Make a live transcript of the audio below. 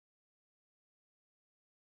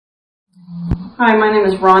Hi, my name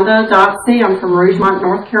is Rhonda Dotsey. I'm from Rougemont,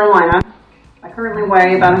 North Carolina. I currently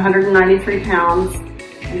weigh about 193 pounds.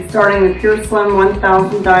 I'm starting the Pure Slim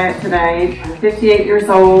 1000 diet today. I'm 58 years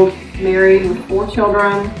old, married with 4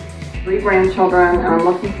 children, 3 grandchildren, and I'm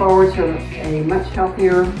looking forward to a much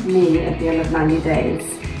healthier me at the end of 90 days.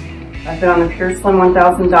 I've been on the Pure Slim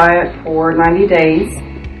 1000 diet for 90 days.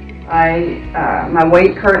 My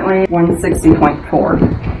weight currently is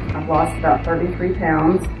 160.4. I've lost about 33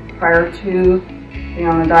 pounds. Prior to being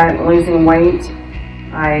on the diet and losing weight,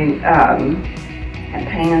 I had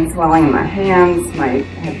pain and swelling in my hands. I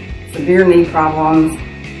had severe knee problems.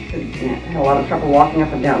 Had a lot of trouble walking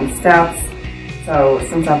up and down steps. So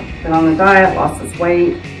since I've been on the diet, lost this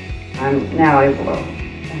weight, I'm now able to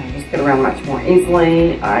just get around much more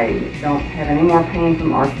easily. I don't have any more pain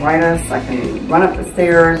from arthritis. I can run up the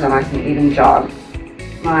stairs and I can even jog.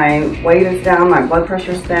 My weight is down, my blood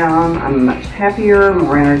pressure's down, I'm much happier,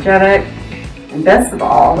 more energetic, and best of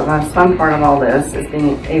all, the most fun part of all this is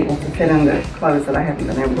being able to fit into clothes that I haven't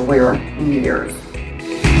been able to wear in years.